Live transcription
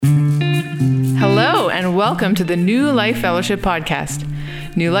and welcome to the New Life Fellowship podcast.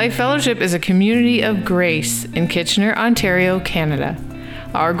 New Life Fellowship is a community of grace in Kitchener, Ontario, Canada.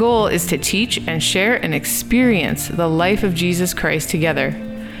 Our goal is to teach and share and experience the life of Jesus Christ together.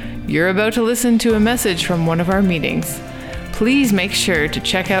 You're about to listen to a message from one of our meetings. Please make sure to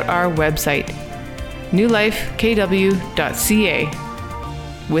check out our website,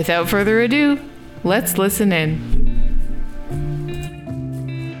 newlifekw.ca. Without further ado, let's listen in.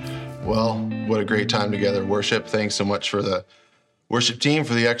 Well, what a great time together. Worship. Thanks so much for the worship team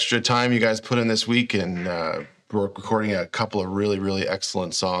for the extra time you guys put in this week. And we're recording a couple of really, really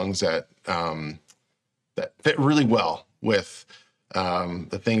excellent songs that fit really well with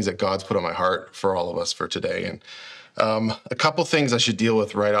the things that God's put on my heart for all of us for today. And a couple things I should deal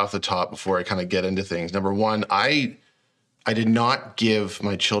with right off the top before I kind of get into things. Number one, I did not give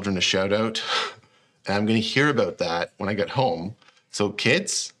my children a shout out. And I'm going to hear about that when I get home. So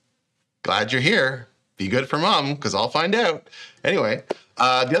kids, glad you're here. Be good for mom, because I'll find out. Anyway,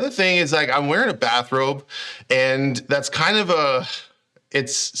 the other thing is I'm wearing a bathrobe, and that's kind of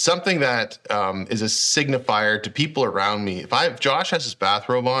it's something that is a signifier to people around me. If Josh has his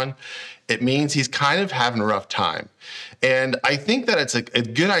bathrobe on, it means he's kind of having a rough time. And I think that it's a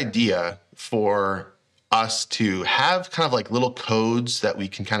good idea for us to have kind of like little codes that we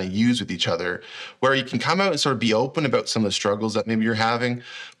can kind of use with each other, where you can come out and sort of be open about some of the struggles that maybe you're having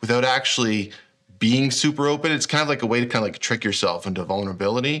without actually being super open. It's kind of like a way to kind of like trick yourself into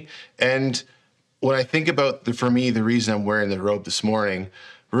vulnerability. And when I think about, for me, the reason I'm wearing the robe this morning,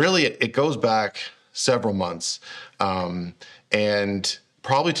 really it goes back several months and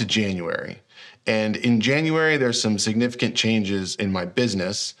probably to January. And in January, there's some significant changes in my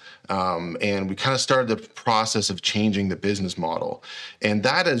business. And we kind of started the process of changing the business model. And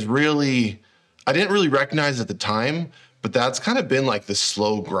that is really, I didn't really recognize at the time, but that's kind of been like the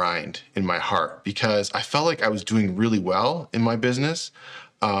slow grind in my heart, because I felt like I was doing really well in my business.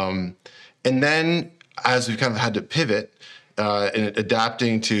 And then as we kind of had to pivot and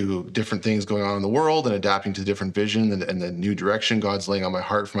adapting to different things going on in the world and adapting to the different vision and the new direction God's laying on my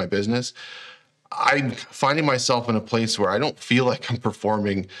heart for my business, I'm finding myself in a place where I don't feel like I'm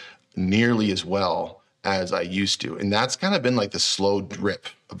performing nearly as well as I used to. And that's kind of been like the slow drip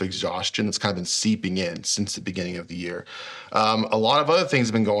of exhaustion that's kind of been seeping in since the beginning of the year. A lot of other things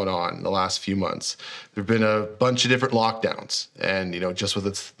have been going on in the last few months. There have been a bunch of different lockdowns. And, just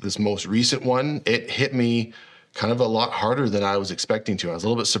with this most recent one, it hit me kind of a lot harder than I was expecting to. I was a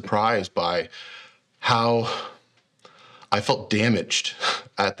little bit surprised by how I felt damaged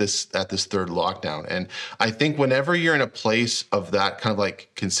at this third lockdown. And I think whenever you're in a place of that kind of like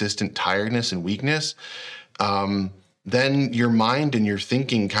consistent tiredness and weakness, then your mind and your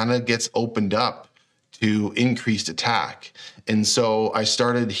thinking kind of gets opened up to increased attack. And so I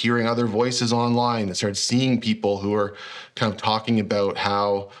started hearing other voices online and started seeing people who are kind of talking about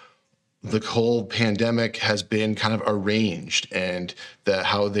how the whole pandemic has been kind of arranged, and that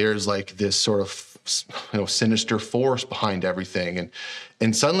how there's like this sort of sinister force behind everything.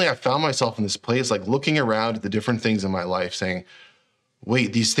 And suddenly I found myself in this place, like looking around at the different things in my life saying,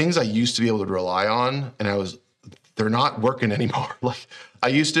 wait, these things I used to be able to rely on, and they're not working anymore. Like I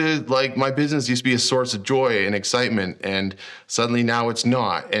used to, like my business used to be a source of joy and excitement, and suddenly now it's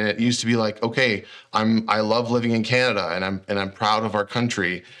not. And it used to be like, okay, I love living in Canada and I'm proud of our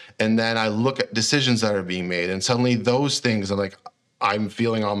country. And then I look at decisions that are being made, and suddenly those things I'm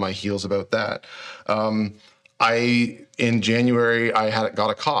feeling on my heels about that. In January, I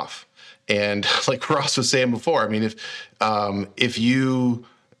got a cough, and like Ross was saying before, I mean, if you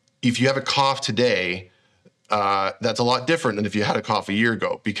have a cough today, that's a lot different than if you had a cough a year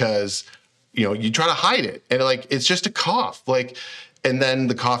ago, because you try to hide it, and it's just a cough, and then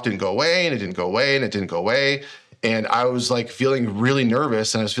the cough didn't go away, and it didn't go away, and it didn't go away. And I was feeling really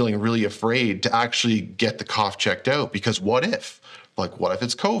nervous, and I was feeling really afraid to actually get the cough checked out, because what if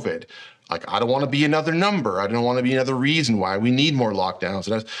it's COVID? I don't want to be another number. I don't want to be another reason why we need more lockdowns.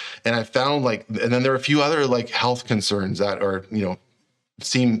 And I found and then there are a few other health concerns that are,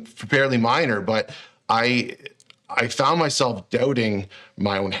 seem fairly minor, but I found myself doubting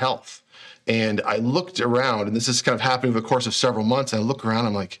my own health. And I looked around, and this is kind of happening over the course of several months. And I look around,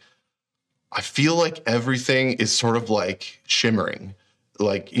 I'm like, I feel like everything is sort of shimmering,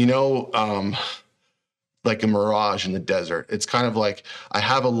 like a mirage in the desert. It's kind of like I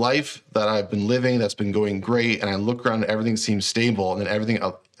have a life that I've been living that's been going great, and I look around and everything seems stable, and then everything,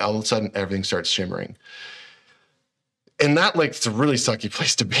 all of a sudden, everything starts shimmering. And that, it's a really sucky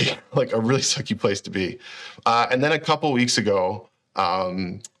place to be, a really sucky place to be. And then a couple of weeks ago,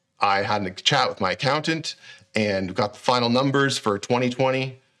 I had a chat with my accountant and got the final numbers for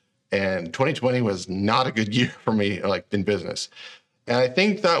 2020. And 2020 was not a good year for me, like in business. And I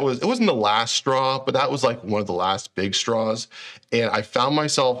think it wasn't the last straw, but that was like one of the last big straws. And I found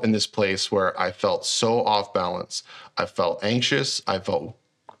myself in this place where I felt so off balance. I felt anxious. I felt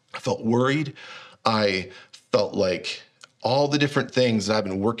worried. I felt like all the different things that I've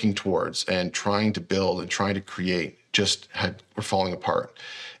been working towards and trying to build and trying to create were falling apart.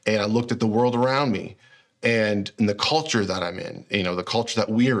 And I looked at the world around me and in the culture that I'm in, the culture that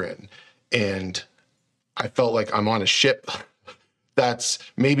we're in. And I felt like I'm on a ship that's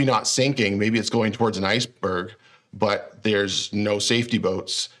maybe not sinking, maybe it's going towards an iceberg, but there's no safety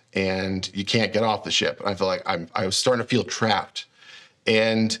boats and you can't get off the ship. And I felt like I was starting to feel trapped.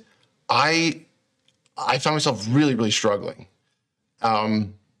 And I found myself really, really struggling.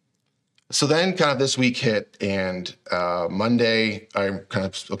 So then kind of this week hit, and Monday, I'm kind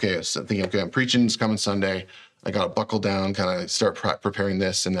of, I was thinking, I'm preaching, it's coming Sunday. I got to buckle down, kind of start preparing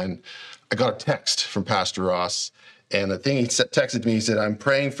this. And then I got a text from Pastor Ross. And the thing he texted me, he said, I'm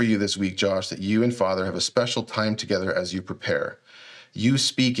praying for you this week, Josh, that you and Father have a special time together as you prepare. You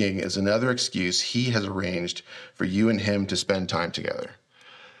speaking is another excuse he has arranged for you and him to spend time together.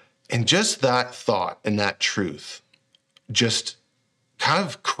 And just that thought and that truth just kind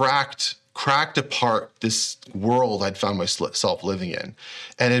of cracked apart this world I'd found myself living in.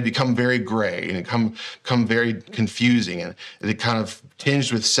 And it had become very gray and it become very confusing, and it kind of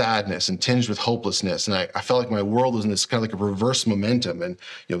tinged with sadness and tinged with hopelessness. And I felt like my world was in this kind of like a reverse momentum, and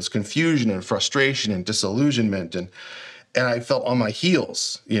this confusion and frustration and disillusionment. And I felt on my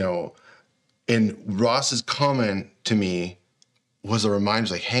heels, and Ross's comment to me was a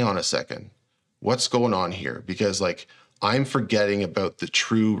reminder, like, hang on a second, what's going on here? Because I'm forgetting about the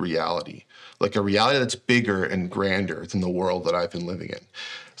true reality, like a reality that's bigger and grander than the world that I've been living in.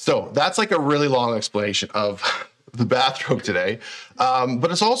 So that's like a really long explanation of the bathrobe today.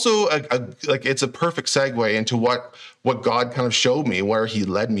 But it's also it's a perfect segue into what God kind of showed me, where he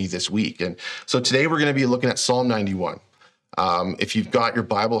led me this week. And so today we're going to be looking at Psalm 91. If you've got your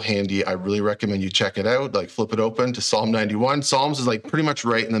Bible handy, I really recommend you check it out, flip it open to Psalm 91. Psalms is pretty much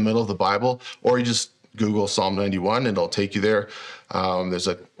right in the middle of the Bible, or you just Google Psalm 91 and it'll take you there. There's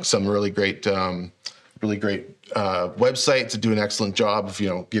some really great websites that do an excellent job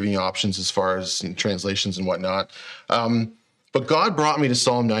of, giving you options as far as translations and whatnot. But God brought me to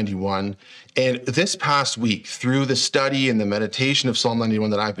Psalm 91. And this past week, through the study and the meditation of Psalm 91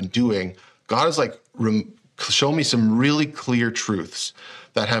 that I've been doing, God has shown me some really clear truths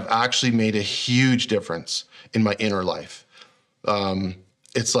that have actually made a huge difference in my inner life.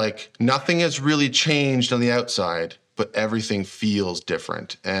 It's like nothing has really changed on the outside, but everything feels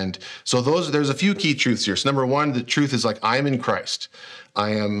different. And so there's a few key truths here. So number one, the truth is I'm in Christ.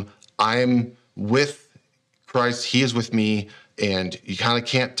 I'm with Christ. He is with me. And you kind of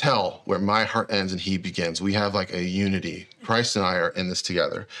can't tell where my heart ends and he begins. We have a unity. Christ and I are in this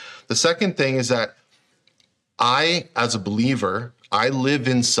together. The second thing is that I, as a believer, I live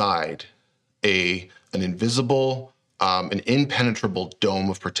inside an invisible, an impenetrable dome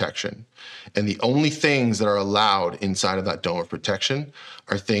of protection. And the only things that are allowed inside of that dome of protection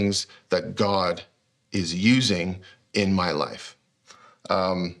are things that God is using in my life.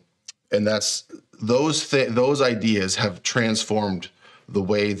 And that's those ideas have transformed the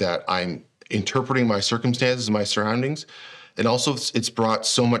way that I'm interpreting my circumstances and my surroundings. And also it's brought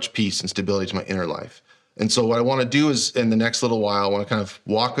so much peace and stability to my inner life. And so what I want to do is, in the next little while, I want to kind of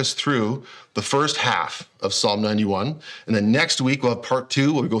walk us through the first half of Psalm 91. And then next week, we'll have part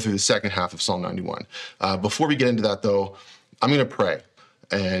two, where we go through the second half of Psalm 91. Before we get into that, though, I'm going to pray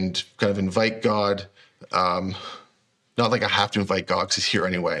and kind of invite God. Not like I have to invite God because he's here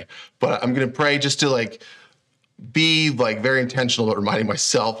anyway, but I'm going to pray just to be very intentional about reminding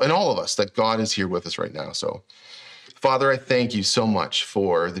myself and all of us that God is here with us right now. So, Father, I thank you so much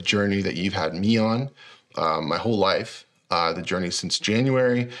for the journey that you've had me on. My whole life, the journey since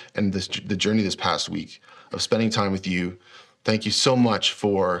January, and the journey this past week of spending time with you. Thank you so much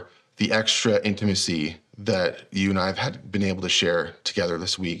for the extra intimacy that you and I have been able to share together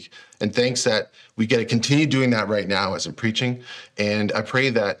this week. And thanks that we get to continue doing that right now as I'm preaching. And I pray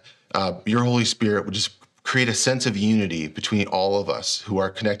that your Holy Spirit would just create a sense of unity between all of us who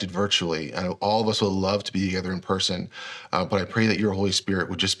are connected virtually, and all of us would love to be together in person. But I pray that your Holy Spirit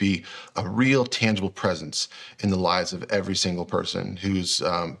would just be a real tangible presence in the lives of every single person who's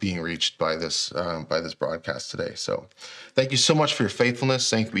being reached by this broadcast today. So thank you so much for your faithfulness.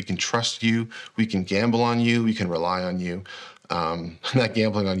 Thank you. We can trust you. We can gamble on you. We can rely on you. And that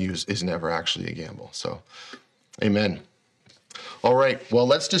gambling on you is never actually a gamble. So amen. All right, well,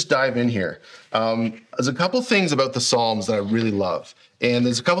 let's just dive in here. There's a couple things about the Psalms that I really love. And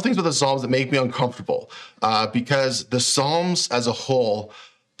there's a couple things about the Psalms that make me uncomfortable because the Psalms as a whole,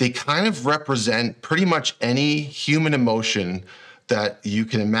 they kind of represent pretty much any human emotion that you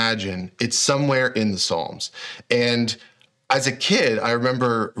can imagine. It's somewhere in the Psalms. And as a kid, I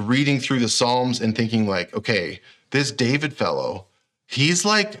remember reading through the Psalms and thinking like, okay, this David fellow, he's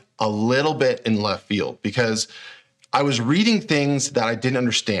like a little bit in left field because I was reading things that I didn't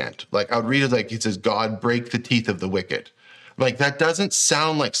understand. Like I would read it like it says, God break the teeth of the wicked. Like that doesn't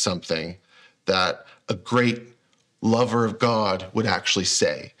sound like something that a great lover of God would actually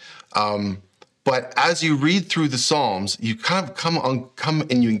say. But as you read through the Psalms, you kind of come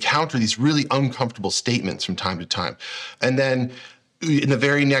and you encounter these really uncomfortable statements from time to time. And then in the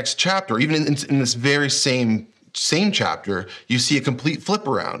very next chapter, even in this very same chapter, you see a complete flip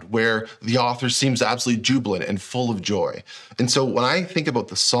around where the author seems absolutely jubilant and full of joy. And so when I think about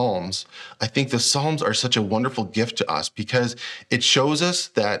the Psalms, I think the Psalms are such a wonderful gift to us because it shows us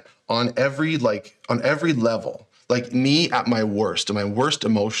that on every level, like me at my worst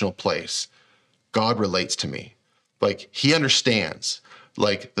emotional place, God relates to me. Like he understands.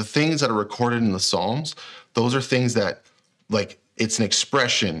 Like the things that are recorded in the Psalms, those are things that like it's an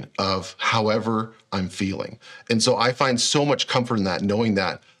expression of however I'm feeling. And so I find so much comfort in that, knowing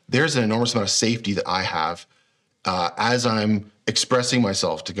that there's an enormous amount of safety that I have as I'm expressing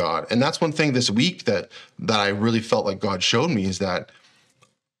myself to God. And that's one thing this week that I really felt like God showed me is that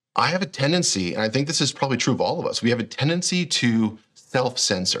I have a tendency, and I think this is probably true of all of us, we have a tendency to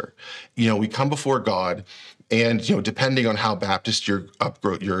self-censor. You know, we come before God and, you know, depending on how Baptist your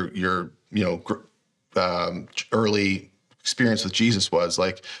early experience with Jesus was,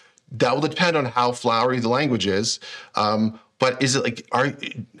 like, that will depend on how flowery the language is. But is it like,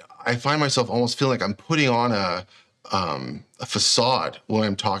 I find myself almost feeling like I'm putting on a facade when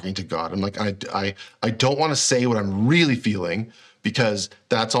I'm talking to God. I'm like, I don't want to say what I'm really feeling because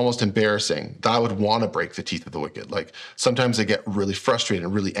that's almost embarrassing. That I would want to break the teeth of the wicked. Like sometimes I get really frustrated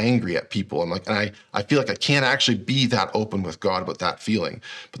and really angry at people. I'm like, and I feel like I can't actually be that open with God about that feeling.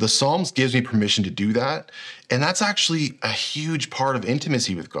 But the Psalms gives me permission to do that. And that's actually a huge part of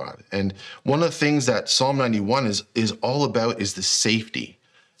intimacy with God. And one of the things that Psalm 91 is all about is the safety.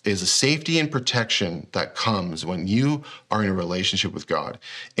 Is a safety and protection that comes when you are in a relationship with God.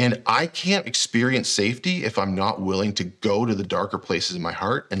 And I can't experience safety if I'm not willing to go to the darker places in my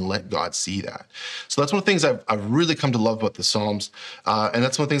heart and let God see that. So that's one of the things I've really come to love about the Psalms. And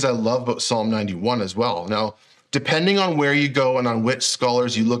that's one of the things I love about Psalm 91 as well. Now, depending on where you go and on which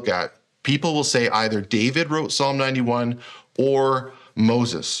scholars you look at, people will say either David wrote Psalm 91 or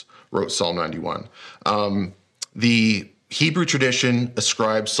Moses wrote Psalm 91. The Hebrew tradition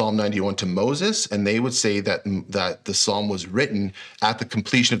ascribes Psalm 91 to Moses, and they would say that the psalm was written at the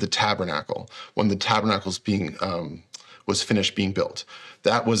completion of the tabernacle, when the tabernacle was finished being built.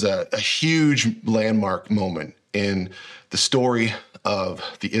 That was a huge landmark moment in the story of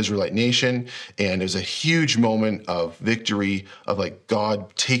the Israelite nation, and it was a huge moment of victory of like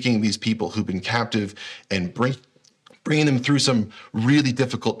God taking these people who've been captive and bringing them through some really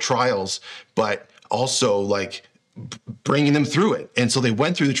difficult trials, but also like bringing them through it. And so they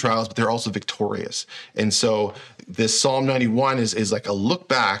went through the trials, but they're also victorious. And so this Psalm 91 is like a look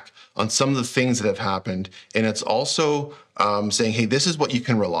back on some of the things that have happened. And it's also saying, hey, this is what you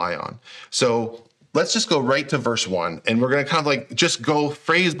can rely on. So let's just go right to verse 1. And we're going to kind of like just go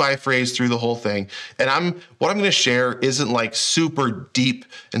phrase by phrase through the whole thing. And what I'm going to share isn't like super deep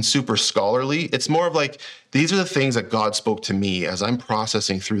and super scholarly. It's more of like, these are the things that God spoke to me as I'm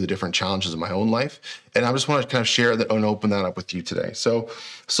processing through the different challenges of my own life. And I just want to kind of share that and open that up with you today. So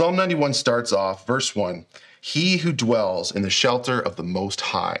Psalm 91 starts off, verse 1, he who dwells in the shelter of the Most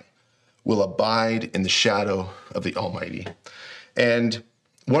High will abide in the shadow of the Almighty. And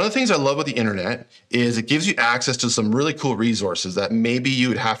one of the things I love about the internet is it gives you access to some really cool resources that maybe you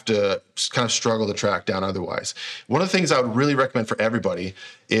would have to kind of struggle to track down otherwise. One of the things I would really recommend for everybody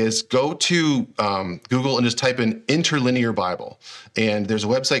is go to Google and just type in interlinear Bible. And there's a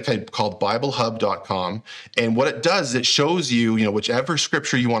website called BibleHub.com. And what it does is it shows you, whichever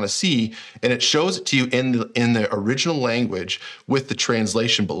scripture you want to see, and it shows it to you in the original language with the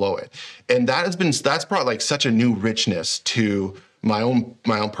translation below it. And that's brought like such a new richness to my own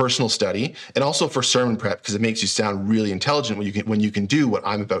personal study, and also for sermon prep, because it makes you sound really intelligent when you can do what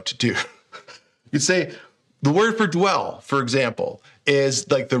I'm about to do. You'd say the word for dwell, for example, is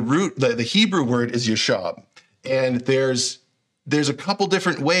like the Hebrew word is yashab, and there's there's a couple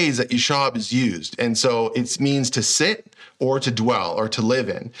different ways that yashab is used. And so it means to sit or to dwell or to live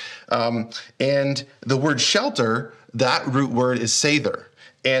in. And the word shelter, that root word is sether.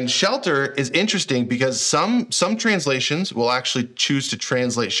 And shelter is interesting because some translations will actually choose to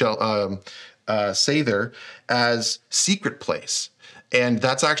translate sether as secret place. And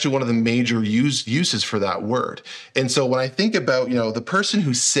that's actually one of the major uses for that word. And so when I think about, the person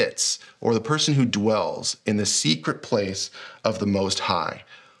who sits or the person who dwells in the secret place of the Most High,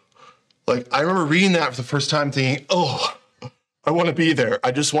 like I remember reading that for the first time thinking, oh, I want to be there.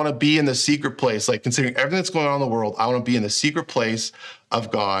 I just want to be in the secret place. Like considering everything that's going on in the world, I want to be in the secret place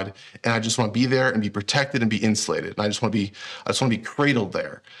of God. And I just want to be there and be protected and be insulated. And I just want to be cradled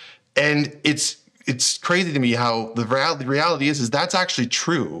there. And it's crazy to me how the reality is that's actually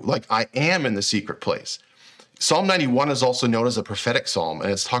true. Like I am in the secret place. Psalm 91 is also known as a prophetic psalm,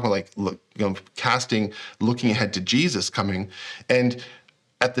 and it's talking about looking ahead to Jesus coming. And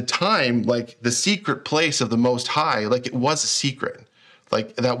at the time, like the secret place of the Most High, like it was a secret.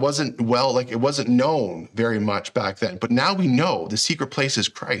 Like that wasn't it wasn't known very much back then. But now we know the secret place is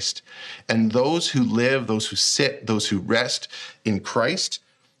Christ. And those who live, those who sit, those who rest in Christ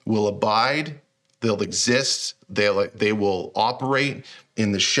will abide. They'll exist. They will operate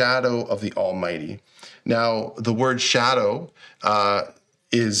in the shadow of the Almighty. Now, the word shadow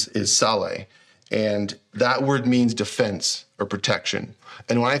is saleh, and that word means defense or protection.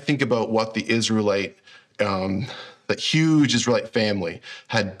 And when I think about what the that huge Israelite family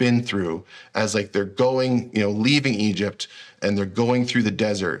had been through as like they're going, leaving Egypt and they're going through the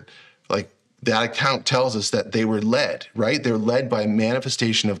desert, like that account tells us that they were led, right? They were led by a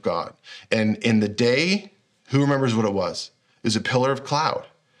manifestation of God. And in the day, who remembers what it was? It was a pillar of cloud.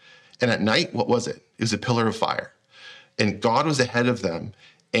 And at night, what was it? It was a pillar of fire. And God was ahead of them.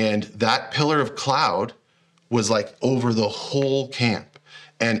 And that pillar of cloud was like over the whole camp.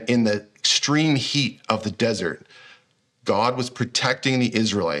 And in the extreme heat of the desert, God was protecting the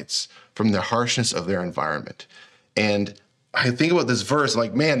Israelites from the harshness of their environment. And I think about this verse,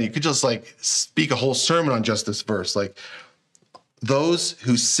 like, man, you could just like speak a whole sermon on just this verse. Like those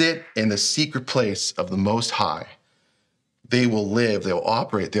who sit in the secret place of the Most High, they will live, they will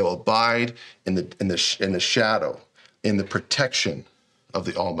operate, they will abide in the shadow, in the protection of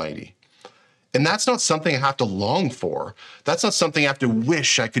the Almighty. And that's not something I have to long for. That's not something I have to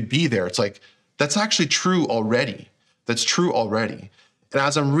wish I could be there. It's like, that's actually true already. That's true already. And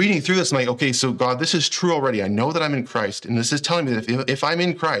as I'm reading through this, I'm like, okay, so God, this is true already. I know that I'm in Christ. And this is telling me that if I'm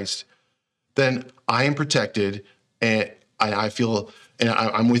in Christ, then I am protected and I feel, and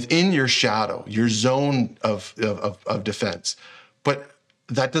I'm within your shadow, your zone of defense. But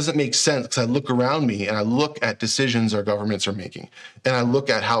that doesn't make sense because I look around me and I look at decisions our governments are making. And I look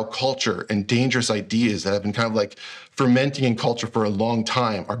at how culture and dangerous ideas that have been kind of like fermenting in culture for a long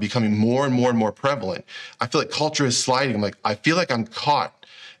time are becoming more and more and more prevalent. I feel like culture is sliding. I'm like, I feel like I'm caught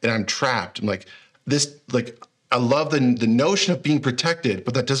and I'm trapped. I'm like, I love the notion of being protected,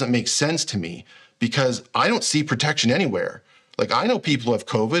 but that doesn't make sense to me because I don't see protection anywhere. Like I know people who have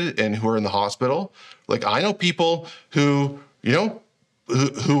COVID and who are in the hospital. Like I know people who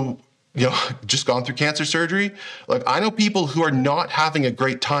just gone through cancer surgery. Like I know people who are not having a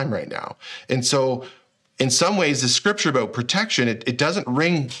great time right now. And so in some ways, the scripture about protection, it doesn't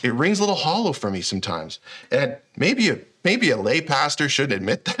ring, it rings a little hollow for me sometimes. And maybe a lay pastor shouldn't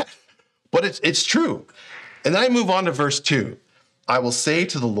admit that, but it's true. And then I move on to verse 2. I will say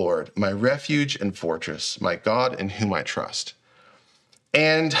to the Lord, my refuge and fortress, my God in whom I trust.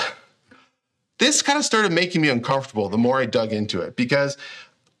 And this kind of started making me uncomfortable the more I dug into it, because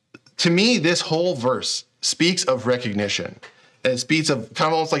to me, this whole verse speaks of recognition. And it speaks of kind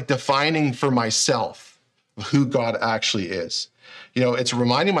of almost like defining for myself who God actually is. It's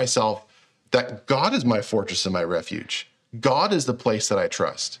reminding myself that God is my fortress and my refuge. God is the place that I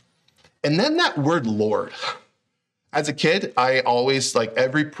trust. And then that word Lord. As a kid, I always, like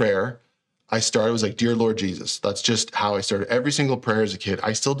every prayer I started was like, dear Lord Jesus. That's just how I started every single prayer as a kid.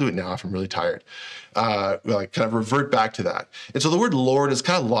 I still do it now if I'm really tired. Kind of revert back to that. And so the word Lord has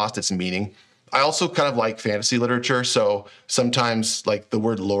kind of lost its meaning. I also kind of like fantasy literature. So sometimes like the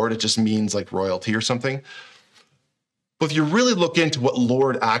word Lord, it just means like royalty or something. But if you really look into what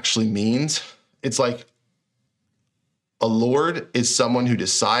Lord actually means, it's like a Lord is someone who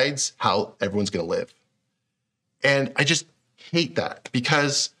decides how everyone's going to live. And I just hate that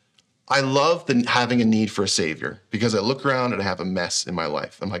because I love having a need for a savior, because I look around and I have a mess in my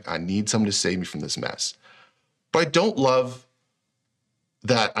life. I'm like, I need someone to save me from this mess. But I don't love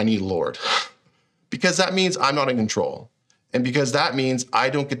that I need a Lord because that means I'm not in control. And because that means I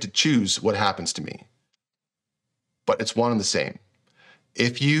don't get to choose what happens to me. but it's one and the same.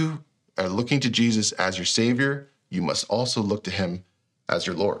 If you are looking to Jesus as your Savior, you must also look to him as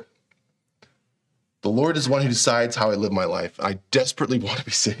your Lord. The Lord is the one who decides how I live my life. I desperately want to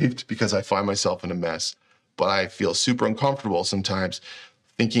be saved because I find myself in a mess, but I feel super uncomfortable sometimes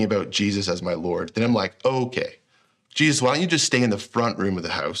thinking about Jesus as my Lord. Then I'm like, okay, Jesus, why don't you just stay in the front room of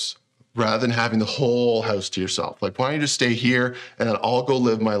the house rather than having the whole house to yourself? Like, why don't you just stay here and then I'll go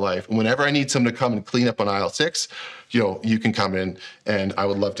live my life. And whenever I need someone to come and clean up on aisle 6, you can come in and I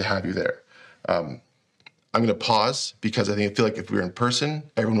would love to have you there. I'm going to pause because I feel like if we were in person,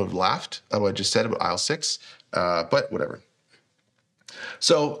 everyone would have laughed at what I just said about aisle 6, but whatever.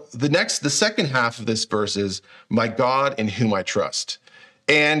 So the second half of this verse is, my God in whom I trust.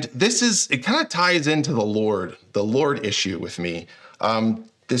 And it kind of ties into the Lord issue with me.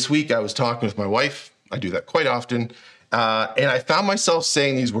 This week I was talking with my wife. I do that quite often. And I found myself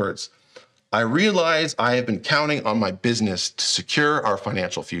saying these words. I realize I have been counting on my business to secure our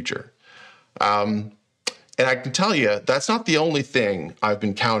financial future. And I can tell you, that's not the only thing I've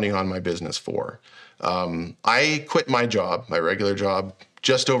been counting on my business for. I quit my job, my regular job,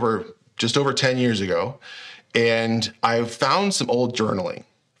 just over 10 years ago. And I found some old journaling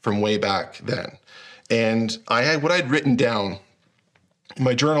from way back then. And what I'd written down in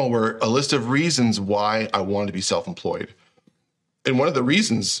my journal were a list of reasons why I wanted to be self-employed. And one of the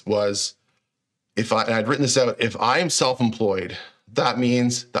reasons was, and I'd written this out, if I am self-employed, that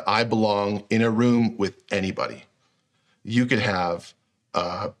means that I belong in a room with anybody. You could have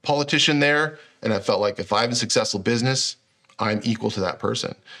a politician there, and I felt like if I have a successful business, I'm equal to that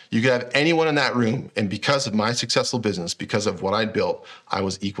person. You could have anyone in that room, and because of my successful business, because of what I'd built, I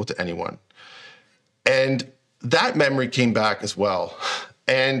was equal to anyone. And that memory came back as well.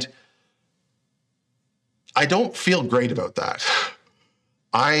 And I don't feel great about that.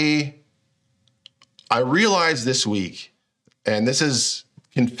 I realized this week, and this is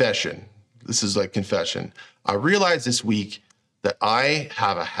confession. This is like confession. I realized this week that I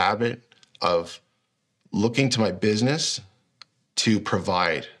have a habit of looking to my business to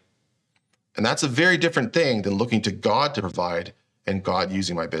provide. And that's a very different thing than looking to God to provide and God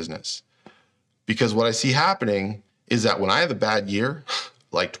using my business. Because what I see happening is that when I have a bad year,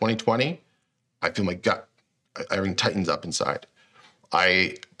 like 2020, I feel my gut, everything tightens up inside.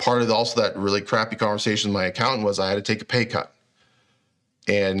 Part of also that really crappy conversation with my accountant was I had to take a pay cut.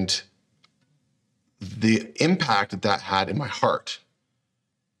 And the impact that had in my heart,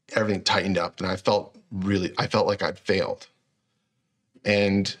 everything tightened up and I felt like I'd failed.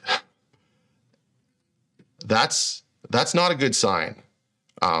 And that's not a good sign.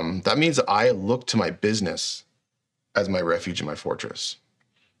 That means that I look to my business as my refuge and my fortress,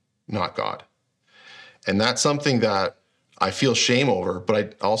 not God. And that's something that I feel shame over, but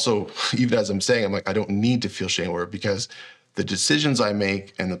I also, even as I'm saying, I'm like, I don't need to feel shame over it because the decisions I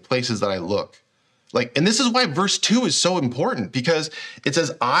make and the places that I look, and this is why verse 2 is so important, because it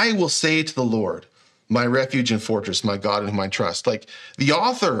says, I will say to the Lord, my refuge and fortress, my God in whom I trust. Like the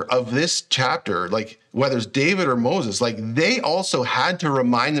author of this chapter, whether it's David or Moses, they also had to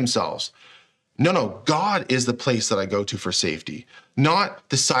remind themselves, no, God is the place that I go to for safety, not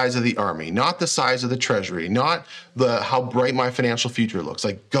the size of the army, not the size of the treasury, not how bright my financial future looks.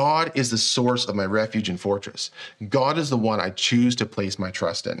 God is the source of my refuge and fortress. God is the one I choose to place my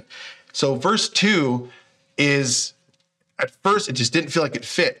trust in. So verse 2 is, at first, it just didn't feel like it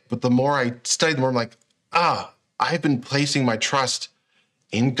fit. But the more I studied, the more I'm like, I've been placing my trust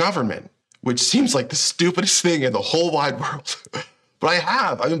in government, which seems like the stupidest thing in the whole wide world. But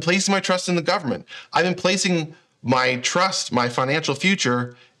I've been placing my trust in the government. I've been placing my trust, my financial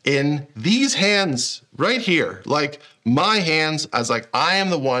future in these hands right here. My hands as I am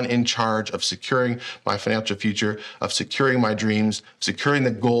the one in charge of securing my financial future, of securing my dreams, securing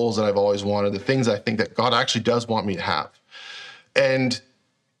the goals that I've always wanted, the things I think that God actually does want me to have. And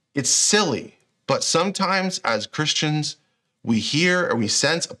it's silly, but sometimes as Christians, we hear or we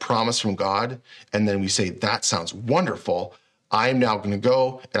sense a promise from God, and then we say, that sounds wonderful. I'm now going to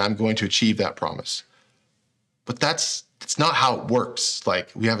go and I'm going to achieve that promise. But that's not how it works.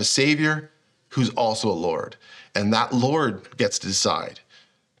 We have a Savior who's also a Lord, and that Lord gets to decide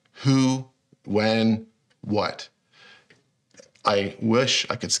who, when, what. I wish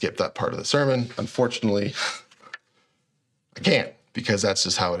I could skip that part of the sermon. Unfortunately, I can't, because that's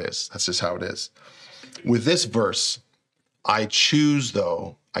just how it is. That's just how it is. With this verse, I choose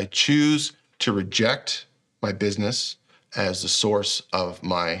to reject my business as the source of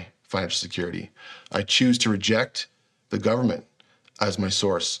my financial security. I choose to reject the government as my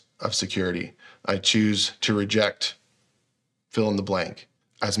source of security. I choose to reject fill in the blank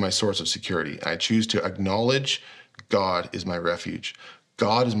as my source of security. I choose to acknowledge God is my refuge.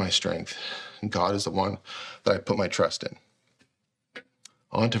 God is my strength. And God is the one that I put my trust in.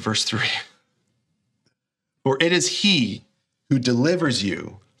 On to verse 3. For it is he who delivers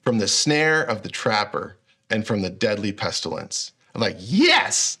you from the snare of the trapper and from the deadly pestilence. I'm like,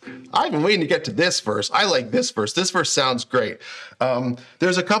 yes, I've been waiting to get to this verse. I like this verse. This verse sounds great.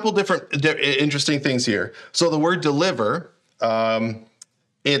 There's a couple different interesting things here. So the word deliver, I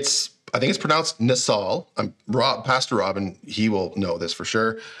think it's pronounced nasal. Pastor Robin, he will know this for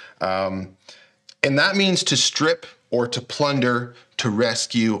sure. And that means to strip or to plunder, to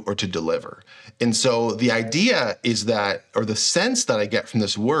rescue or to deliver. And so the idea is that, or the sense that I get from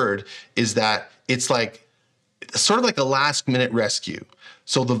this word is that it's like, sort of like a last minute rescue.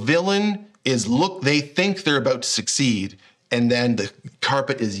 So the villain they think they're about to succeed, and then the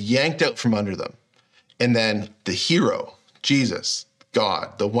carpet is yanked out from under them. And then the hero, Jesus,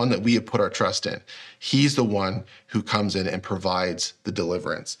 God, the one that we have put our trust in, he's the one who comes in and provides the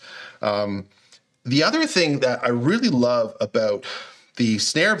deliverance. The other thing that I really love about the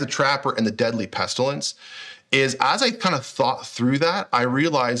snare of the trapper and the deadly pestilence is, as I kind of thought through that, I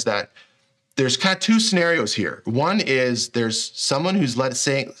realized that there's kind of two scenarios here. One is there's someone who's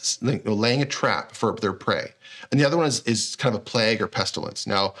laying a trap for their prey. And the other one is kind of a plague or pestilence.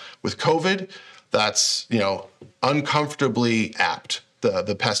 Now, with COVID, that's, uncomfortably apt,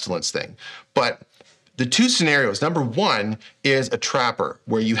 the pestilence thing. But the two scenarios, number one is a trapper,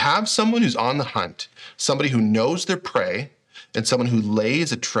 where you have someone who's on the hunt, somebody who knows their prey, and someone who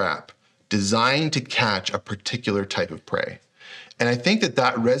lays a trap designed to catch a particular type of prey. And I think that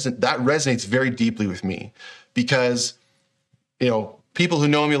resonates very deeply with me because, people who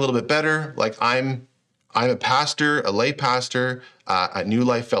know me a little bit better, like I'm a pastor, a lay pastor at New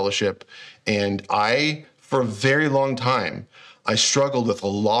Life Fellowship. And for a very long time, I struggled with a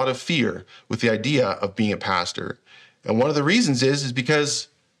lot of fear with the idea of being a pastor. And one of the reasons is because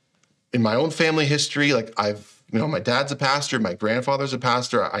in my own family history, like my dad's a pastor, my grandfather's a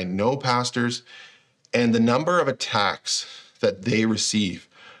pastor, I know pastors, and the number of attacks that they receive,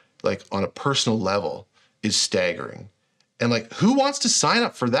 like on a personal level, is staggering. And like, who wants to sign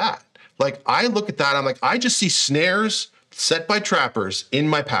up for that? Like, I look at that, I'm like, I just see snares set by trappers in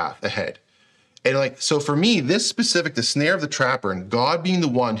my path ahead. And like, so for me, the snare of the trapper and God being the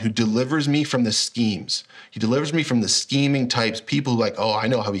one who delivers me from the schemes. He delivers me from the scheming types, people who I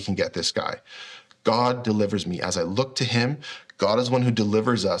know how we can get this guy. God delivers me. As I look to him, God is one who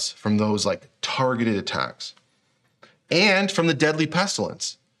delivers us from those like targeted attacks and from the deadly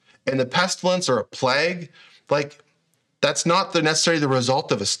pestilence. And the pestilence or a plague, like that's not necessarily the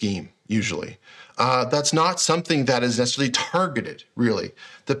result of a scheme, usually. That's not something that is necessarily targeted, really.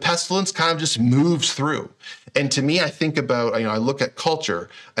 The pestilence kind of just moves through. And to me, I think about, I look at culture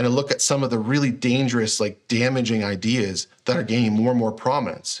and I look at some of the really dangerous, like damaging ideas that are gaining more and more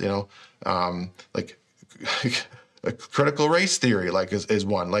prominence, like critical race theory, like is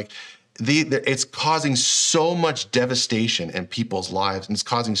one. Like it's causing so much devastation in people's lives, and it's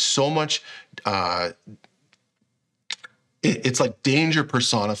causing so much, it's like danger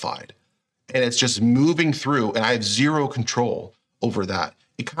personified. And it's just moving through, and I have zero control over that.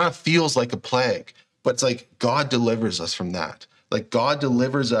 It kind of feels like a plague, but it's like God delivers us from that. Like God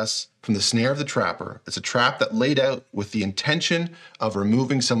delivers us from the snare of the trapper. It's a trap that laid out with the intention of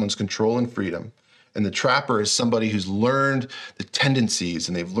removing someone's control and freedom. And the trapper is somebody who's learned the tendencies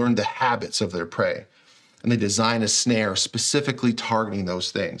and they've learned the habits of their prey. And they design a snare specifically targeting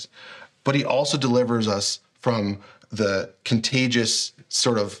those things. But he also delivers us from the contagious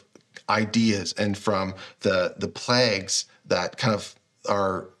sort of ideas and from the plagues that kind of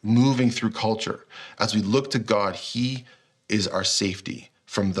are moving through culture. As we look to God, he is our safety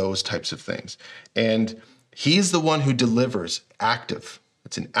from those types of things. And he's the one who delivers, active.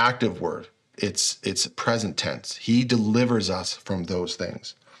 It's an active word. It's present tense. He delivers us from those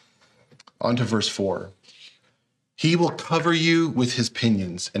things. On to verse 4. He will cover you with his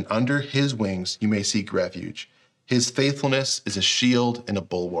pinions, and under his wings you may seek refuge. His faithfulness is a shield and a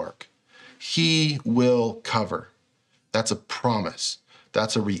bulwark. He will cover. That's a promise.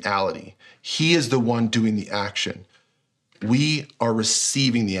 That's a reality. He is the one doing the action. We are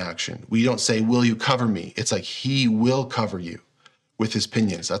receiving the action. We don't say, will you cover me? It's like he will cover you with his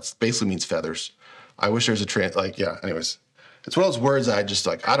pinions. That basically means feathers. I wish there's anyways. It's one of those words I just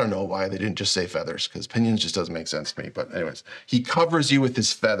I don't know why they didn't just say feathers, because pinions just doesn't make sense to me. But anyways, he covers you with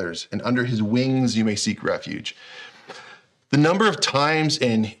his feathers, and under his wings you may seek refuge. The number of times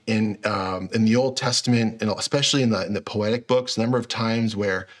in the Old Testament, and especially in the poetic books, the number of times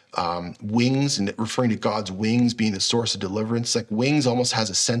where wings, and referring to God's wings being the source of deliverance, like wings almost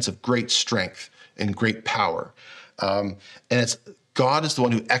has a sense of great strength and great power. And it's God is the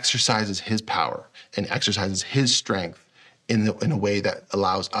one who exercises his power and exercises his strength in a way that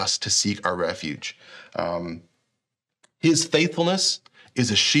allows us to seek our refuge. His faithfulness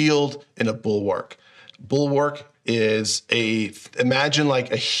is a shield and a bulwark. Bulwark is imagine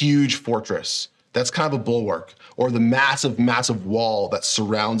like a huge fortress. That's kind of a bulwark, or the massive, massive wall that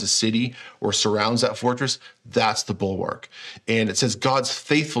surrounds a city or surrounds that fortress. That's the bulwark. And it says God's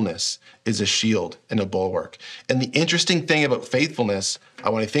faithfulness is a shield and a bulwark. And the interesting thing about faithfulness,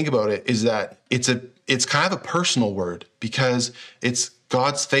 when I think about it, is that it's kind of a personal word, because it's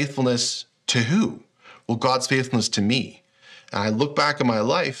God's faithfulness to who? Well, God's faithfulness to me. And I look back in my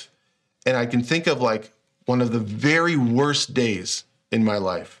life and I can think of like one of the very worst days in my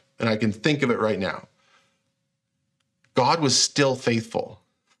life. And I can think of it right now. God was still faithful.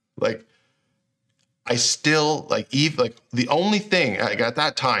 Like I still the only thing at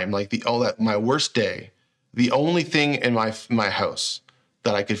that time, my worst day, the only thing in my house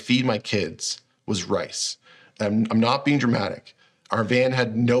that I could feed my kids was rice. And I'm not being dramatic. Our van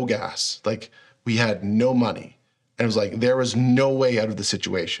had no gas. Like we had no money. And it was like, there was no way out of the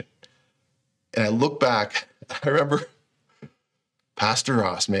situation. And I look back, I remember Pastor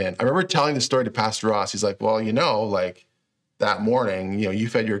Ross, man. I remember telling the story to Pastor Ross. He's like, well, like that morning, you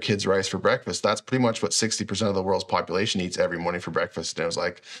fed your kids rice for breakfast. That's pretty much what 60% of the world's population eats every morning for breakfast. And I was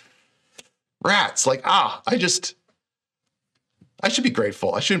like, rats, I should be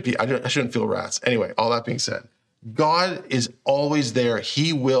grateful. I shouldn't feel rats. Anyway, all that being said, God is always there.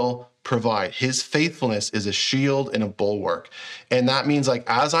 He will provide. His faithfulness is a shield and a bulwark. And that means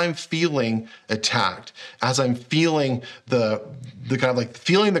as I'm feeling attacked, as I'm feeling the kind of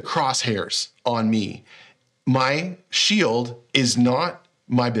feeling the crosshairs on me, my shield is not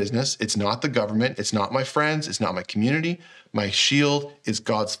my business. It's not the government. It's not my friends. It's not my community. My shield is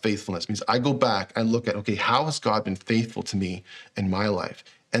God's faithfulness. It means I go back and look at, okay, how has God been faithful to me in my life?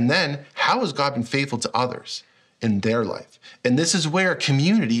 And then how has God been faithful to others in their life? And this is where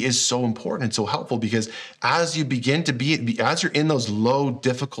community is so important and so helpful, because as you begin to as you're in those low,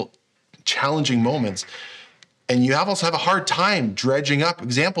 difficult, challenging moments, and you also have a hard time dredging up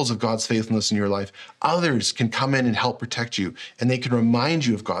examples of God's faithfulness in your life, others can come in and help protect you, and they can remind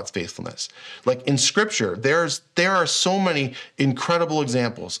you of God's faithfulness. Like in Scripture, there are so many incredible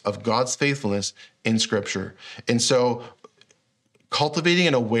examples of God's faithfulness in Scripture. And so cultivating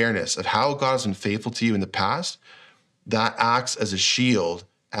an awareness of how God has been faithful to you in the past, that acts as a shield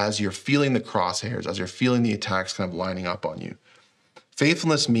as you're feeling the crosshairs, as you're feeling the attacks kind of lining up on you.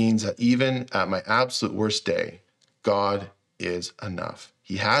 Faithfulness means that even at my absolute worst day, God is enough.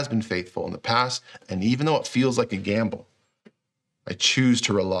 He has been faithful in the past, and even though it feels like a gamble, I choose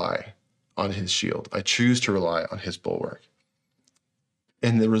to rely on his shield. I choose to rely on his bulwark.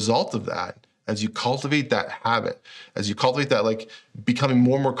 And the result of that, as you cultivate that habit, as you cultivate that, becoming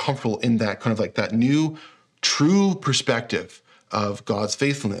more and more comfortable in that kind of that new true perspective of God's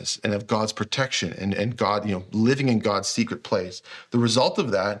faithfulness and of God's protection and God, living in God's secret place. The result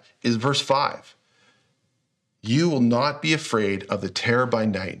of that is verse 5. You will not be afraid of the terror by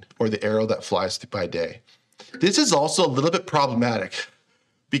night or the arrow that flies by day. This is also a little bit problematic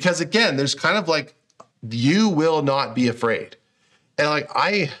because, again, there's kind of you will not be afraid. And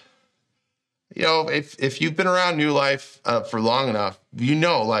if you've been around New Life for long enough,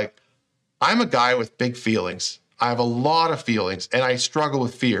 I'm a guy with big feelings. I have a lot of feelings, and I struggle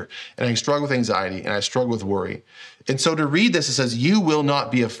with fear, and I struggle with anxiety, and I struggle with worry. And so to read this, it says, you will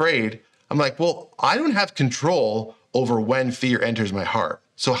not be afraid. I'm like, well, I don't have control over when fear enters my heart.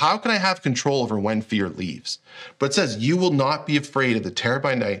 So how can I have control over when fear leaves? But it says, you will not be afraid of the terror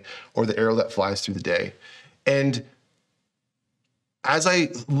by night or the arrow that flies through the day. And as I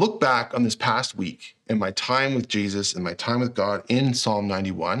look back on this past week and my time with Jesus and my time with God in Psalm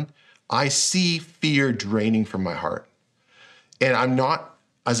 91, I see fear draining from my heart. And I'm not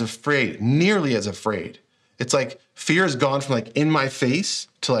nearly as afraid. It's fear has gone from in my face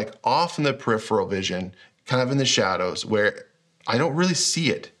to off in the peripheral vision, kind of in the shadows where I don't really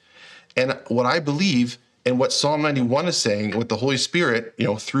see it. And what I believe and what Psalm 91 is saying, and what the Holy Spirit,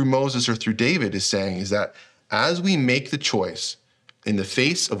 through Moses or through David is saying, is that as we make the choice in the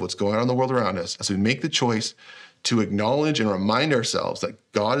face of what's going on in the world around us, as we make the choice to acknowledge and remind ourselves that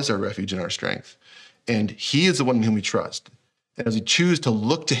God is our refuge and our strength, and he is the one in whom we trust. And as we choose to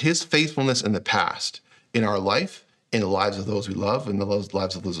look to his faithfulness in the past, in our life, in the lives of those we love, in the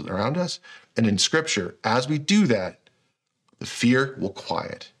lives of those around us, and in Scripture, as we do that, the fear will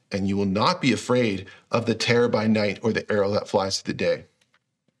quiet, and you will not be afraid of the terror by night or the arrow that flies through the day.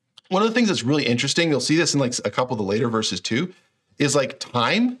 One of the things that's really interesting, you'll see this in a couple of the later verses too, is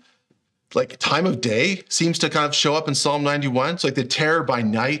time. like time of day seems to kind of show up in Psalm 91. So like the terror by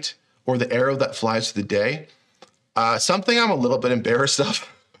night or the arrow that flies through the day. Something I'm a little bit embarrassed of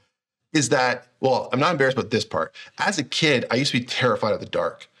is that, well, I'm not embarrassed about this part. As a kid, I used to be terrified of the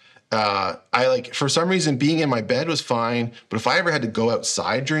dark. For some reason, being in my bed was fine, but if I ever had to go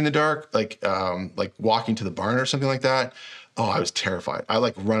outside during the dark, like walking to the barn or something like that, oh, I was terrified. I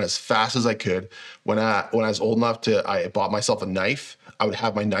like run as fast as I could. When I was old enough I bought myself a knife. I would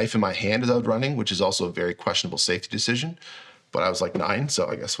have my knife in my hand as I was running, which is also a very questionable safety decision. But I was like 9, so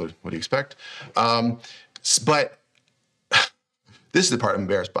I guess what do you expect? But this is the part I'm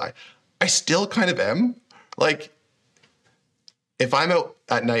embarrassed by. I still kind of am. Like, if I'm out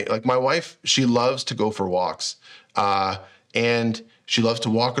at night, like my wife, she loves to go for walks. And she loves to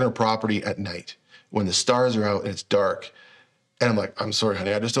walk on her property at night when the stars are out and it's dark. And I'm like, I'm sorry,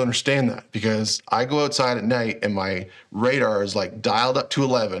 honey, I just don't understand that, because I go outside at night and my radar is like dialed up to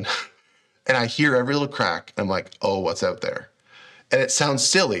 11 and I hear every little crack. I'm like, oh, what's out there? And it sounds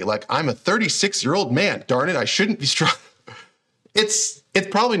silly. Like, I'm a 36-year-old man. Darn it, I shouldn't be strong. It's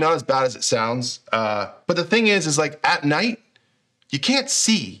probably not as bad as it sounds. But the thing is like at night, you can't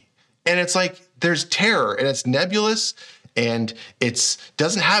see. And it's like there's terror and it's nebulous and it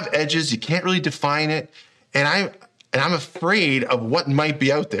doesn't have edges. You can't really define it. And I'm afraid of what might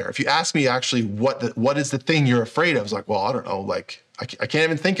be out there. If you ask me actually what is the thing you're afraid of, I was like, well, I don't know. Like I can't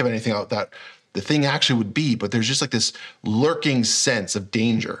even think of anything out that the thing actually would be, but there's just like this lurking sense of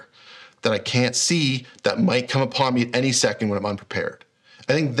danger that I can't see that might come upon me at any second when I'm unprepared.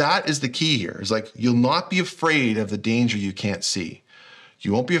 I think that is the key here, is like, you'll not be afraid of the danger you can't see.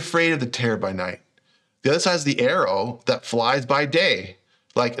 You won't be afraid of the terror by night. The other side is the arrow that flies by day.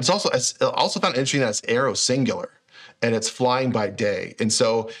 Like, it's also found interesting that it's arrow singular and it's flying by day. And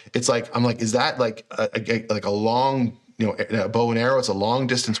so it's like, I'm like, is that like a long, a bow and arrow? It's a long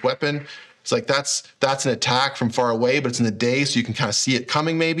distance weapon. It's like, that's an attack from far away, but it's in the day, so you can kind of see it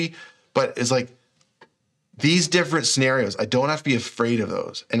coming maybe. But it's like these different scenarios, I don't have to be afraid of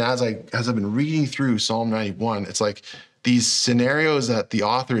those. And as I've been reading through Psalm 91, it's like these scenarios that the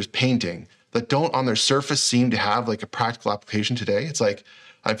author is painting that don't on their surface seem to have like a practical application today. It's like,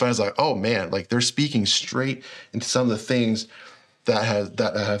 I find it's like, oh man, like they're speaking straight into some of the things that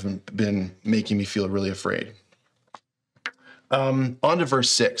have been making me feel really afraid. On to verse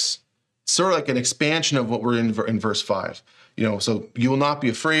 6. Sort of like an expansion of what we're in verse 5. So you will not be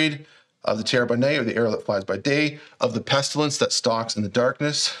afraid of the terror by night or the arrow that flies by day, of the pestilence that stalks in the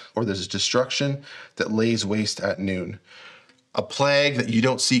darkness, or there's destruction that lays waste at noon. A plague that you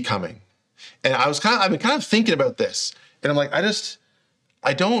don't see coming. And I've been kind of thinking about this, and I'm like,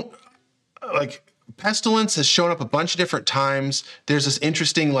 pestilence has shown up a bunch of different times. There's this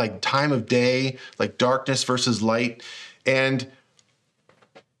interesting like time of day, like darkness versus light. And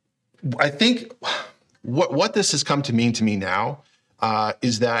I think what this has come to mean to me now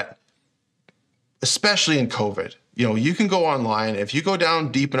is that, especially in COVID, you can go online. If you go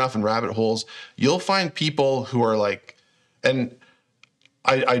down deep enough in rabbit holes, you'll find people who are like, and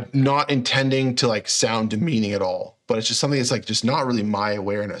I'm not intending to like sound demeaning at all, but it's just something that's like just not really my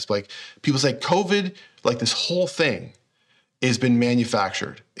awareness. But like people say COVID, like this whole thing has been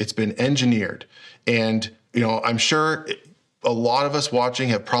manufactured. It's been engineered. And, I'm sure a lot of us watching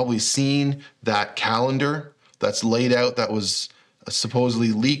have probably seen that calendar that's laid out that was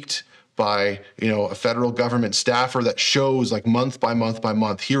supposedly leaked by, a federal government staffer that shows like month by month by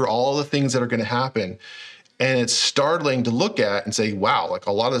month, here are all the things that are going to happen. And it's startling to look at and say, wow, like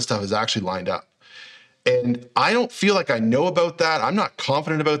a lot of this stuff is actually lined up. And I don't feel like I know about that. I'm not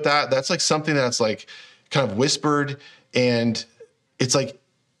confident about that. That's like something that's like kind of whispered. And it's like,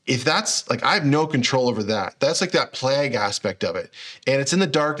 if that's like, I have no control over that. That's like that plague aspect of it. And it's in the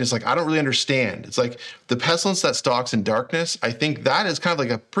darkness. Like, I don't really understand. It's like the pestilence that stalks in darkness. I think that is kind of like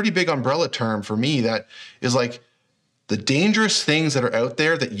a pretty big umbrella term for me. That is like the dangerous things that are out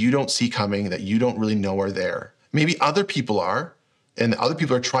there that you don't see coming, that you don't really know are there. Maybe other people are, and other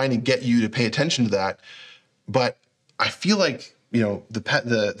people are trying to get you to pay attention to that. But I feel like,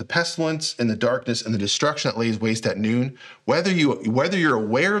 the pestilence and the darkness and the destruction that lays waste at noon, whether you're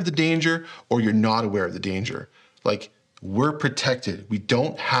aware of the danger or you're not aware of the danger, like, we're protected. We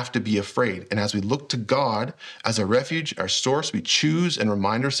don't have to be afraid. And as we look to God as a refuge, our source, we choose and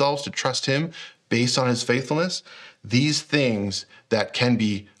remind ourselves to trust him based on his faithfulness. These things that can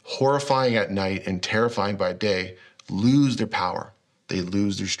be horrifying at night and terrifying by day lose their power. They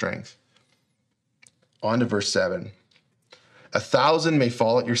lose their strength. On to verse 7. 1,000 may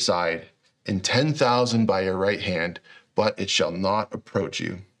fall at your side and 10,000 by your right hand, but it shall not approach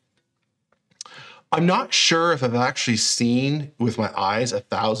you. I'm not sure if I've actually seen with my eyes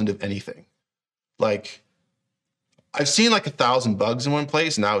 1,000 of anything. Like, I've seen like 1,000 bugs in one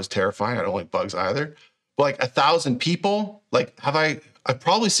place, and that was terrifying. I don't like bugs either. But like 1,000 people, like I've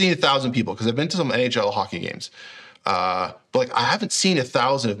probably seen 1,000 people because I've been to some NHL hockey games. But like I haven't seen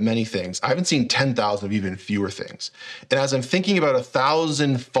 1,000 of many things. I haven't seen 10,000 of even fewer things. And as I'm thinking about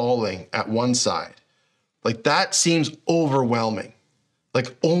 1,000 falling at one side, like that seems overwhelming,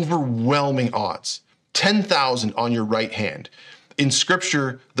 like overwhelming odds. 10,000 on your right hand. In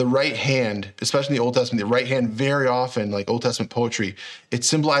scripture, the right hand, especially in the Old Testament, the right hand very often, like Old Testament poetry, it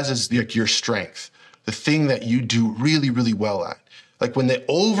symbolizes like your strength, the thing that you do really, really well at. Like when the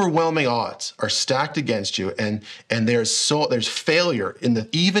overwhelming odds are stacked against you and there's failure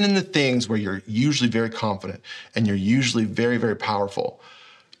even in the things where you're usually very confident and you're usually very, very powerful.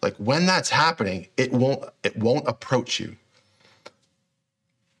 Like when that's happening, it won't approach you.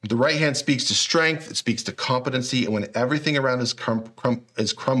 The right hand speaks to strength, it speaks to competency, and when everything around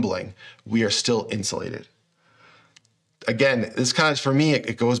is crumbling, we are still insulated. Again, this kind of, for me,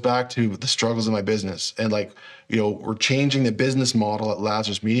 it goes back to the struggles of my business. And like, we're changing the business model at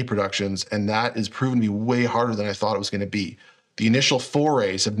Lazarus Media Productions, and that is proven to be way harder than I thought it was going to be. The initial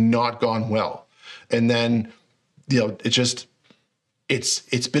forays have not gone well. And then,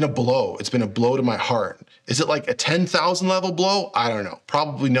 it's been a blow. It's been a blow to my heart. Is it like a 10,000 level blow? I don't know.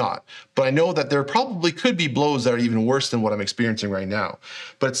 Probably not. But I know that there probably could be blows that are even worse than what I'm experiencing right now.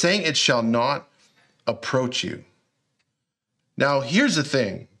 But it's saying it shall not approach you. Now, here's the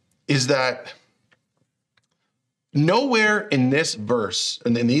thing, is that nowhere in this verse,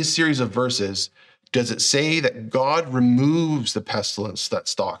 and in these series of verses, does it say that God removes the pestilence that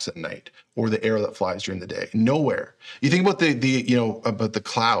stalks at night or the arrow that flies during the day. Nowhere. You think about about the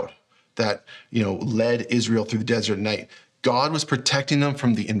cloud that, led Israel through the desert at night. God was protecting them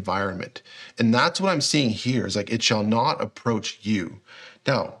from the environment. And that's what I'm seeing here is like, it shall not approach you.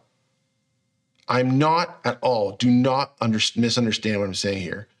 Now, I'm not at all, do not misunderstand what I'm saying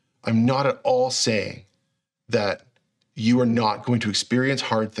here. I'm not at all saying that you are not going to experience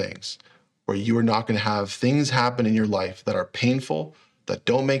hard things, or you are not going to have things happen in your life that are painful, that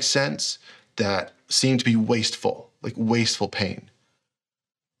don't make sense, that seem to be wasteful, like wasteful pain.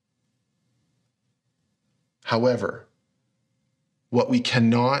 However, what we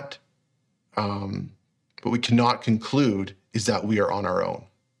cannot conclude is that we are on our own,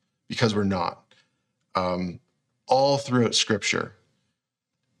 because we're not. All throughout Scripture,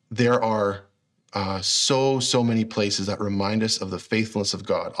 there are so many places that remind us of the faithfulness of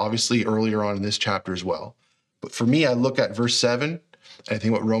God. Obviously, earlier on in this chapter as well. But for me, I look at verse 7, and I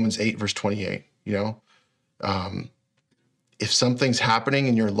think about Romans 8, verse 28. If something's happening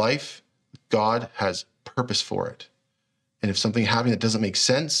in your life, God has purpose for it. And if something happening that doesn't make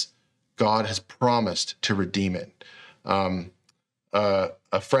sense, God has promised to redeem it.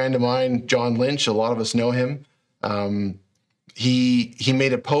 A friend of mine, John Lynch, a lot of us know him. He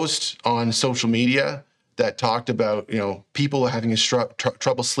made a post on social media that talked about, people having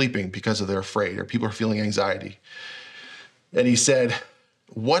trouble sleeping because they're afraid, or people are feeling anxiety. And he said,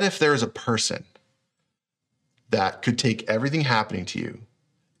 what if there's a person that could take everything happening to you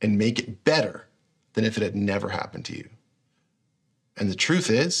and make it better than if it had never happened to you? And the truth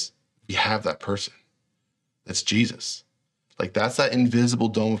is, we have that person. That's Jesus. Like, that's that invisible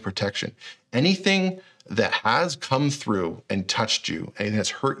dome of protection. Anything that has come through and touched you, anything that's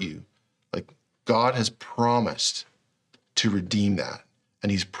hurt you, like, God has promised to redeem that.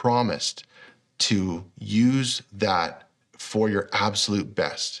 And he's promised to use that for your absolute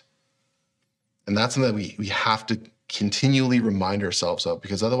best. And that's something that we have to continually remind ourselves of,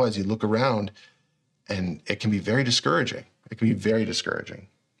 because otherwise you look around and it can be very discouraging. It can be very discouraging.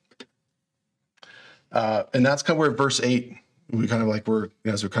 And that's kind of where verse 8,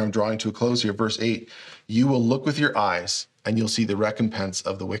 as we're kind of drawing to a close here, verse 8, you will look with your eyes and you'll see the recompense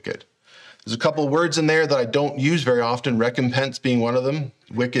of the wicked. There's a couple of words in there that I don't use very often, recompense being one of them,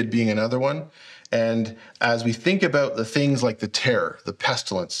 wicked being another one. And as we think about the things like the terror, the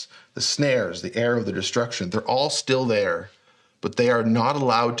pestilence, the snares, the arrow of the destruction, they're all still there, but they are not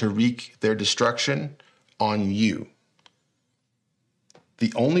allowed to wreak their destruction on you.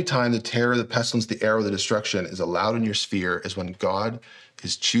 The only time the terror, the pestilence, the arrow, the destruction is allowed in your sphere is when God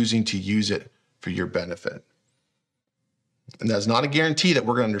is choosing to use it for your benefit. And that's not a guarantee that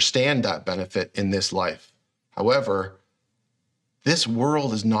we're going to understand that benefit in this life. However, this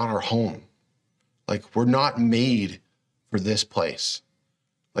world is not our home. Like, we're not made for this place.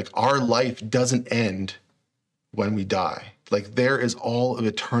 Like, our life doesn't end when we die. Like, there is all of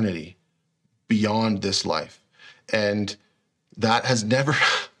eternity beyond this life. And that has never,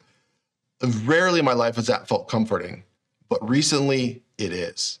 Rarely in my life has that felt comforting, but recently it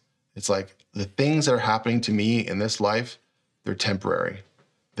is. It's like the things that are happening to me in this life, they're temporary.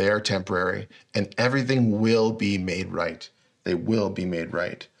 They are temporary, and everything will be made right. They will be made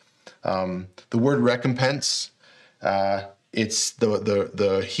right. The word recompense, it's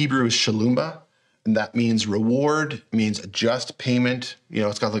the Hebrew is shaluma, and that means reward, means a just payment.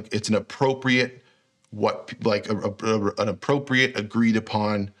 It's an appropriate, an appropriate agreed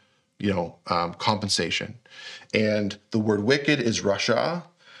upon, compensation. And the word wicked is rasha,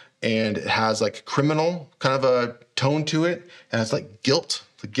 and it has like criminal kind of a tone to it. And it's like guilt,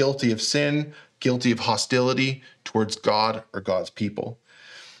 the guilty of sin, guilty of hostility towards God or God's people.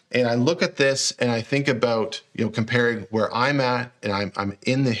 And I look at this and I think about, comparing where I'm at, and I'm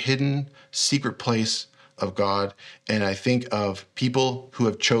in the hidden secret place of God. And I think of people who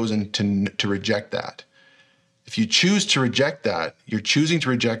have chosen to reject that. If you choose to reject that, you're choosing to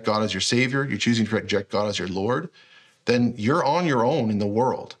reject God as your Savior, you're choosing to reject God as your Lord, then you're on your own in the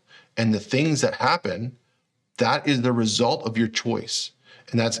world. And the things that happen, that is the result of your choice.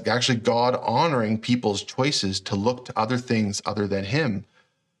 And that's actually God honoring people's choices to look to other things other than Him.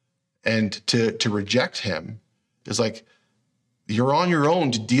 And to reject Him is like, you're on your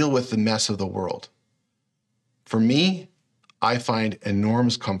own to deal with the mess of the world. For me, I find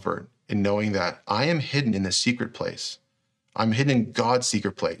enormous comfort in knowing that I am hidden in the secret place. I'm hidden in God's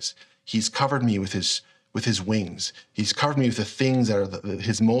secret place. He's covered me with his wings. He's covered me with the things that are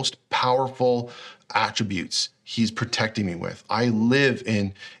his most powerful attributes. He's protecting me with. I live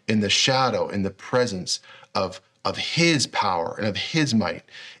in the shadow, in the presence of his power and of his might.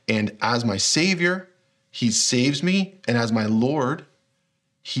 And as my Savior, he saves me. And as my Lord,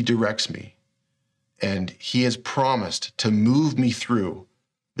 he directs me. And he has promised to move me through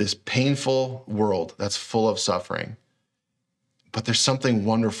this painful world that's full of suffering. But there's something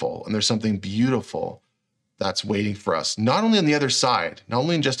wonderful and there's something beautiful that's waiting for us, not only on the other side, not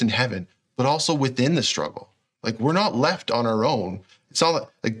only just in heaven, but also within the struggle. Like, we're not left on our own. It's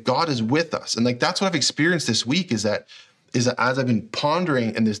not like God is with us. And like, that's what I've experienced this week is that as I've been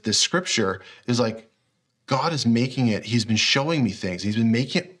pondering in this scripture is like, God is making it, he's been showing me things. He's been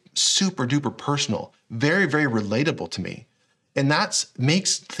making it super duper personal, very, very relatable to me. And that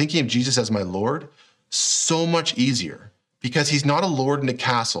makes thinking of Jesus as my Lord so much easier, because he's not a lord in a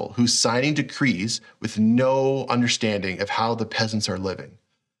castle who's signing decrees with no understanding of how the peasants are living.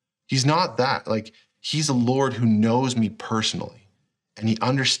 He's not that. Like, he's a Lord who knows me personally, and he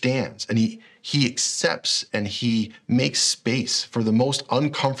understands, and he accepts, and he makes space for the most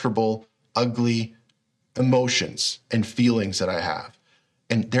uncomfortable, ugly emotions and feelings that I have.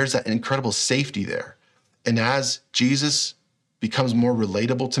 And there's that incredible safety there. And as Jesus becomes more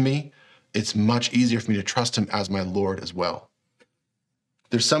relatable to me, it's much easier for me to trust him as my Lord as well.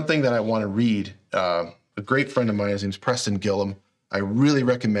 There's something that I want to read. A great friend of mine, his name's Preston Gillum. I really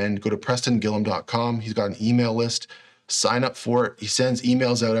recommend, go to PrestonGillum.com. He's got an email list. Sign up for it. He sends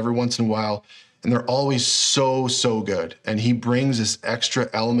emails out every once in a while, and they're always so, so good. And he brings this extra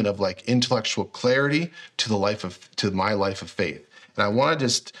element of like intellectual clarity to my life of faith. And I want to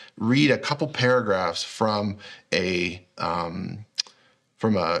just read a couple paragraphs from a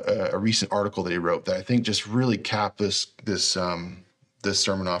recent article that he wrote that I think just really cap this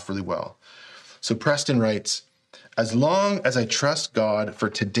sermon off really well. So Preston writes, "As long as I trust God for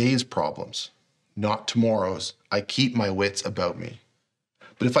today's problems, not tomorrow's, I keep my wits about me.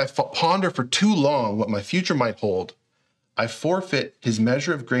 But if I ponder for too long what my future might hold, I forfeit his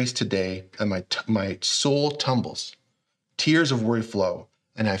measure of grace today, and my soul tumbles. Tears of worry flow,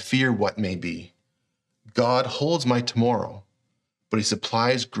 and I fear what may be. God holds my tomorrow, but he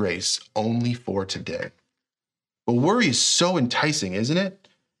supplies grace only for today." But worry is so enticing, isn't it?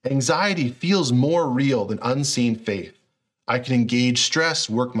 Anxiety feels more real than unseen faith. I can engage stress,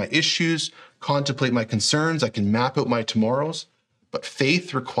 work my issues, contemplate my concerns, I can map out my tomorrows, but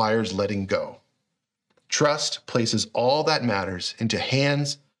faith requires letting go. Trust places all that matters into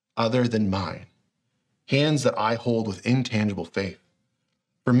hands other than mine, hands that I hold with intangible faith.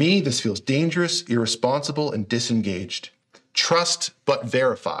 For me, this feels dangerous, irresponsible, and disengaged. Trust but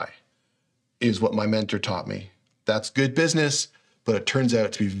verify is what my mentor taught me. That's good business, but it turns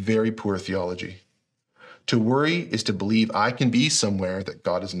out to be very poor theology. To worry is to believe I can be somewhere that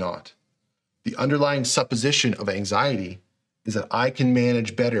God is not. The underlying supposition of anxiety is that I can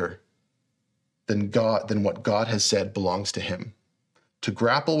manage better than what God has said belongs to him. To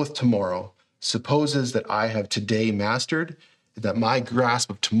grapple with tomorrow supposes that I have today mastered, and that my grasp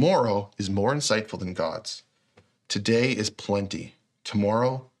of tomorrow is more insightful than God's. Today is plenty.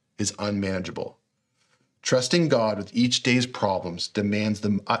 Tomorrow is unmanageable. Trusting God with each day's problems demands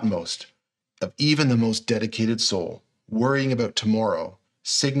the utmost, of even the most dedicated soul. Worrying about tomorrow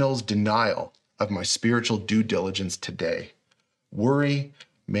signals denial of my spiritual due diligence today. Worry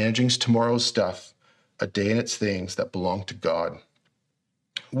manages tomorrow's stuff, a day and its things that belong to God.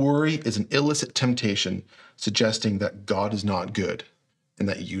 Worry is an illicit temptation suggesting that God is not good and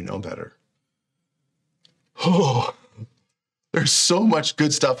that you know better. Oh, there's so much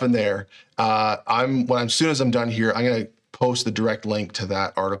good stuff in there. As soon as I'm done here, I'm going to post the direct link to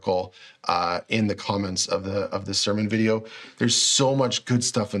that article in the comments of the sermon video. There's so much good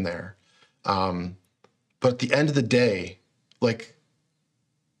stuff in there. But at the end of the day, like,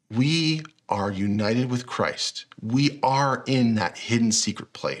 we are united with Christ. We are in that hidden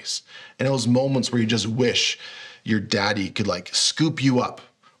secret place. And those moments where you just wish your daddy could like scoop you up,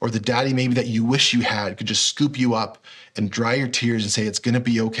 or the daddy maybe that you wish you had could just scoop you up and dry your tears and say, it's going to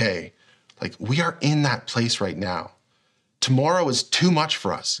be okay. Like, we are in that place right now. Tomorrow is too much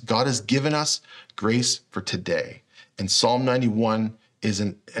for us. God has given us grace for today. And Psalm 91 is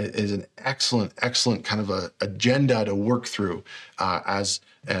an excellent kind of a agenda to work through as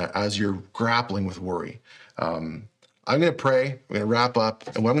you're grappling with worry. I'm going to pray. We're going to wrap up.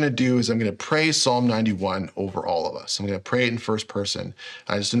 And what I'm going to do is I'm going to pray Psalm 91 over all of us. I'm going to pray it in first person.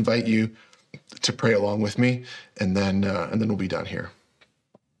 I just invite you to pray along with me, and then we'll be done here.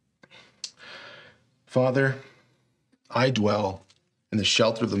 Father, I dwell in the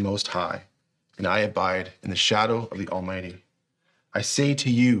shelter of the Most High, and I abide in the shadow of the Almighty. I say to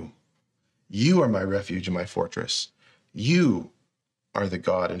you, you are my refuge and my fortress. You are the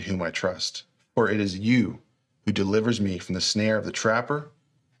God in whom I trust, for it is you who delivers me from the snare of the trapper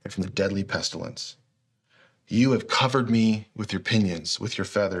and from the deadly pestilence. You have covered me with your pinions, with your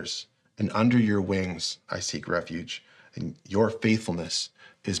feathers, and under your wings I seek refuge, and your faithfulness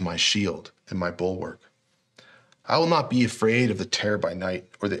is my shield and my bulwark. I will not be afraid of the terror by night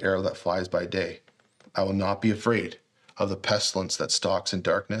or the arrow that flies by day. I will not be afraid of the pestilence that stalks in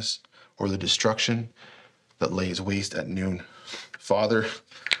darkness or the destruction that lays waste at noon. Father,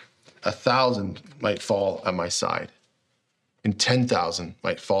 1,000 might fall at my side, and 10,000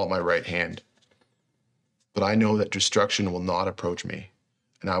 might fall at my right hand. But I know that destruction will not approach me,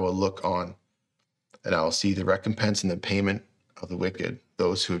 and I will look on, and I will see the recompense and the payment of the wicked,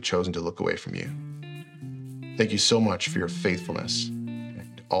 those who have chosen to look away from you. Thank you so much for your faithfulness.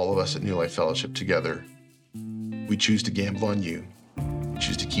 And all of us at New Life Fellowship together, we choose to gamble on you. We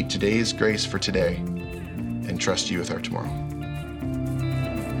choose to keep today's grace for today and trust you with our tomorrow.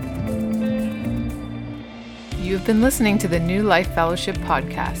 You've been listening to the New Life Fellowship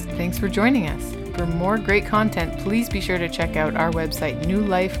podcast. Thanks for joining us. For more great content, please be sure to check out our website,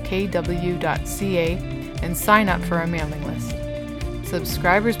 newlifekw.ca, and sign up for our mailing list.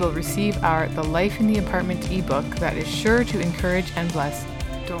 Subscribers will receive our The Life in the Apartment ebook that is sure to encourage and bless.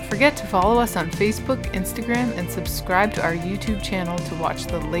 Don't forget to follow us on Facebook, Instagram, and subscribe to our YouTube channel to watch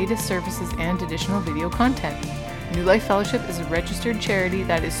the latest services and additional video content. New Life Fellowship is a registered charity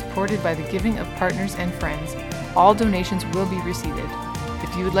that is supported by the giving of partners and friends. All donations will be received.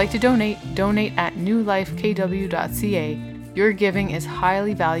 If you would like to donate at newlifekw.ca. Your giving is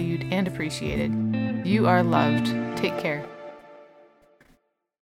highly valued and appreciated. You are loved. Take care.